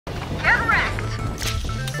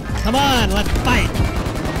Come on, let's fight.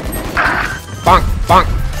 Bonk, bonk.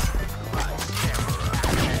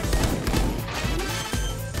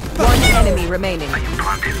 One enemy remaining.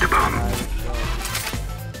 Planted the bomb.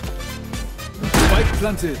 Spike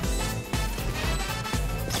planted.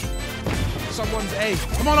 Someone's A.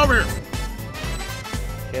 Come on over here.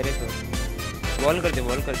 Wall कर दे,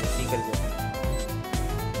 सी कर दे.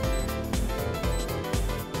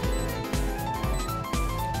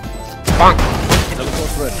 Bonk.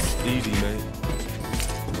 Easy, mate.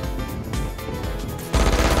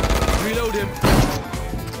 Reload him.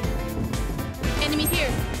 Enemy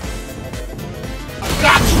here.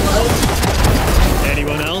 Got you.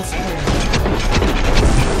 Anyone else?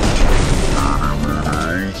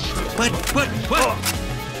 What?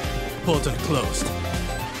 Portal closed.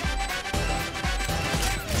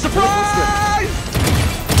 Surprise!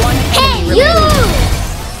 One enemy You!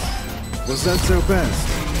 remaining. Was that their best?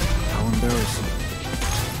 How embarrassing.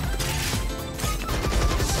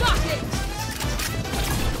 Shocking!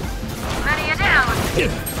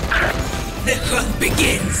 The hunt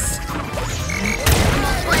begins.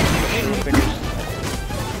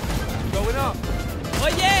 Going up. Oh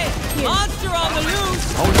yeah! Monster on the loose!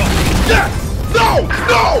 Oh no. Yes! No!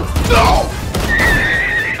 No! No!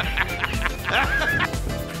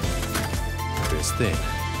 This thing,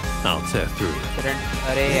 I'll tear through.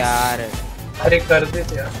 अरे यार. अरे कर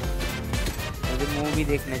देते यार. मुझे movie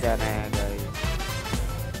देखने जाना है गाइस.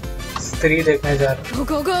 स्त्री देखने जा रहा. Go,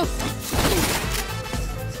 go, go!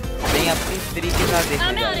 नहीं अपनी स्त्री के साथ देखने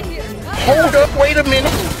I'm जा out रहा of हूँ. here. Hold up, wait a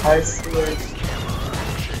minute. I see.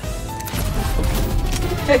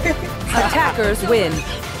 Attackers win.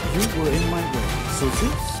 You were in my way. So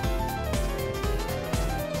this?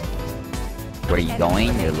 Where are you going?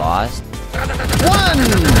 You're lost? One!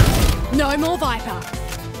 No more Viper.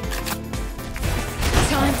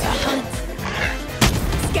 Time to hunt.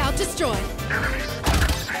 Scout destroyed.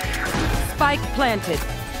 Spike planted.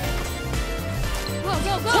 Go,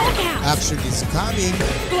 go, go! Hawk out! Action is coming.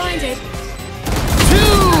 Blinded. 2!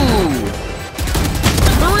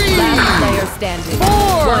 3! Last player standing. 4!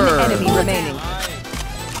 One enemy remaining.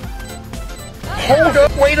 Hold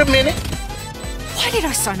up, wait a minute. Why did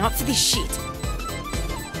I sign up for this shit?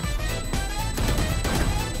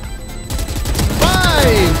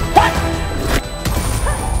 5! What?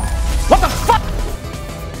 What the fuck?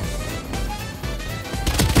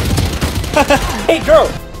 Hey, girl.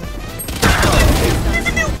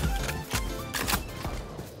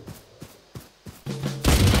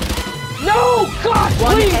 No! God,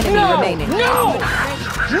 One please, enemy no! remaining. No!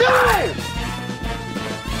 No!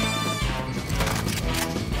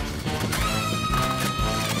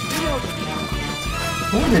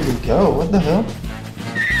 Where did he go? What the hell?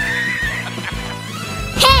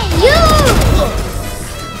 Hey, you!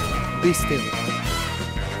 Be still.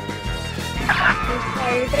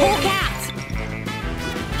 Hawk out!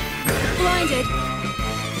 Blinded.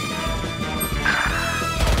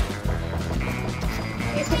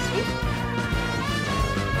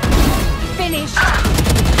 Finish.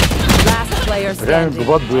 Last player standing.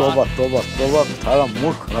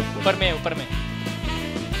 ऊपर में.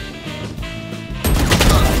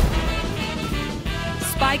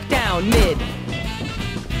 Spike down mid.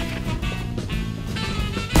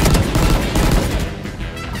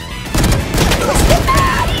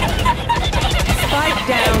 Spike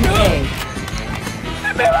down A.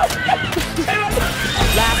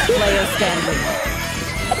 Last player standing.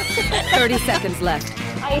 30 seconds left.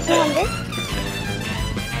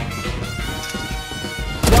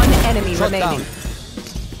 One enemy remaining.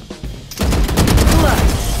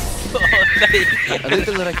 A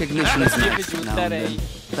little recognition is nice now and then.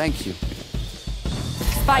 Thank you.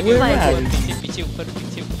 Spike planted. पीछे ऊपर.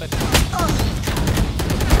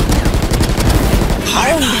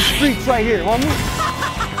 Holy streets right here, homie.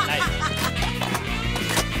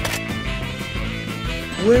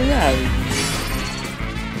 Where are you?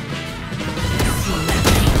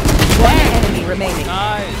 One enemy remaining.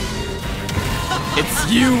 Nice. It's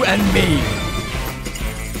you and me.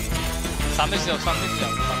 सामने से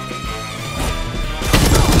जाओ.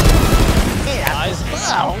 Nice.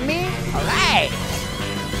 Wow, me? Alright!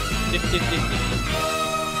 Dip.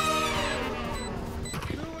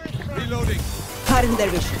 Reloading. Harun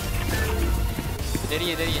Dervish. इधर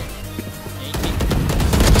ही.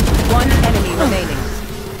 One enemy remaining.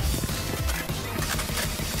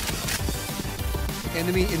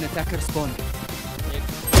 Enemy in attacker spawn.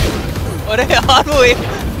 अरे यार वो एक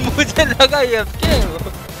मुझे लगा ये क्या है वो.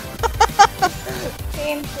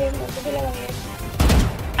 Same, मुझे भी लगा ये.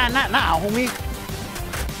 Nah, homie.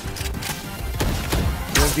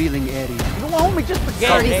 Revealing area. You know what, homie? Just forget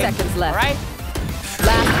 30 it. seconds left. Alright?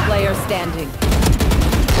 player standing.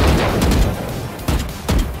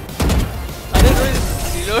 अरे रोज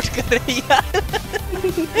reload कर रही है यार.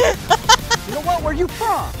 You know what? Where you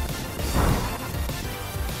from?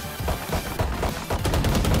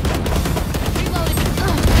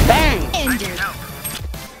 Bang! Ended.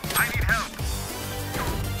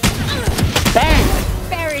 Bang!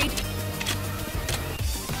 Buried.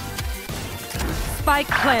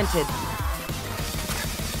 Spike planted.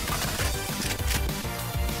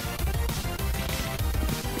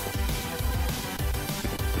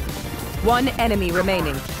 One enemy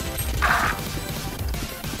remaining.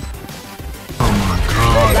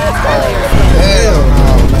 Hell no,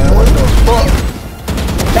 man. What the fuck?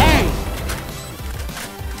 Bang!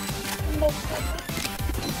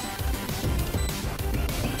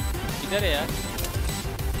 किधर है यार?